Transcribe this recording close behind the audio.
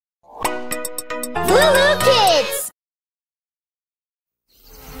LooLoo Kids!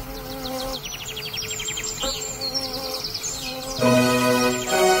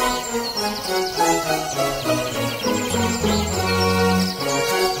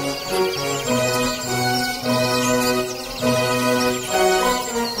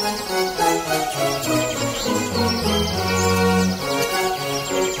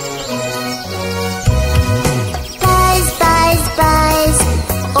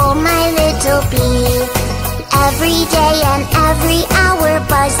 Every day and every hour,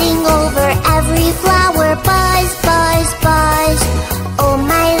 buzzing over every flower. Buzz, buzz, buzz, oh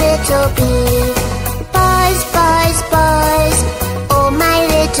my little bee. Buzz, buzz, buzz, oh my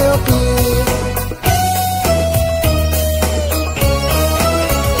little bee.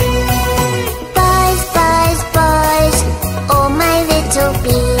 Buzz, buzz, buzz, oh my little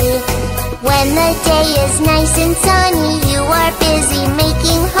bee. When the day is nice and sunny, you are busy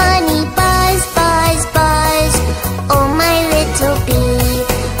making honey. Buzz, buzz, buzz, oh my little bee.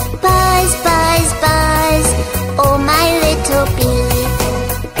 Buzz, buzz, buzz, oh my little bee.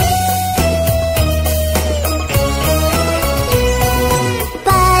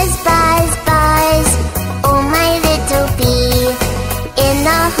 Buzz, buzz, buzz, oh my little bee. In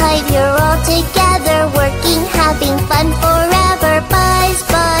the hive you're all together, working, having fun forever. Buzz,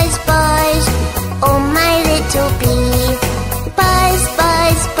 buzz, buzz, oh my little bee. Buzz,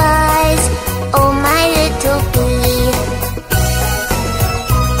 buzz, buzz, oh my little bee.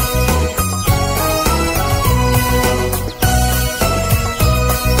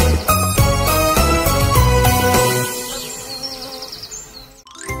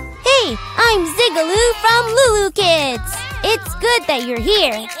 Hey, I'm Zigaloo from LooLoo Kids. It's good that you're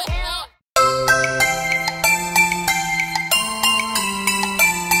here.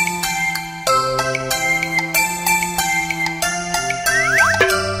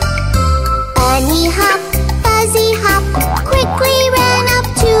 Bunny hop, fuzzy hop, quickly ran up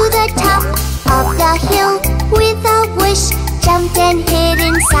to the top of the hill with a whoosh, jumped and hid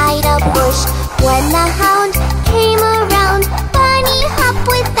inside a bush. When the hound came around, Bunny hop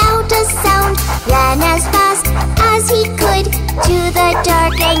without a sound, ran as fast as he could to the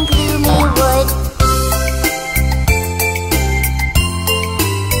dark and gloomy wood.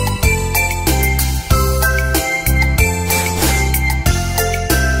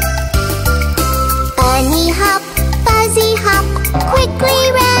 Bunny hop, fuzzy hop, quickly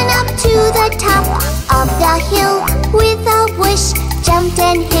ran up to the top of the hill with a whoosh, jumped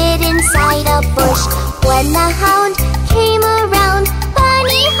and hid inside a bush. When the hound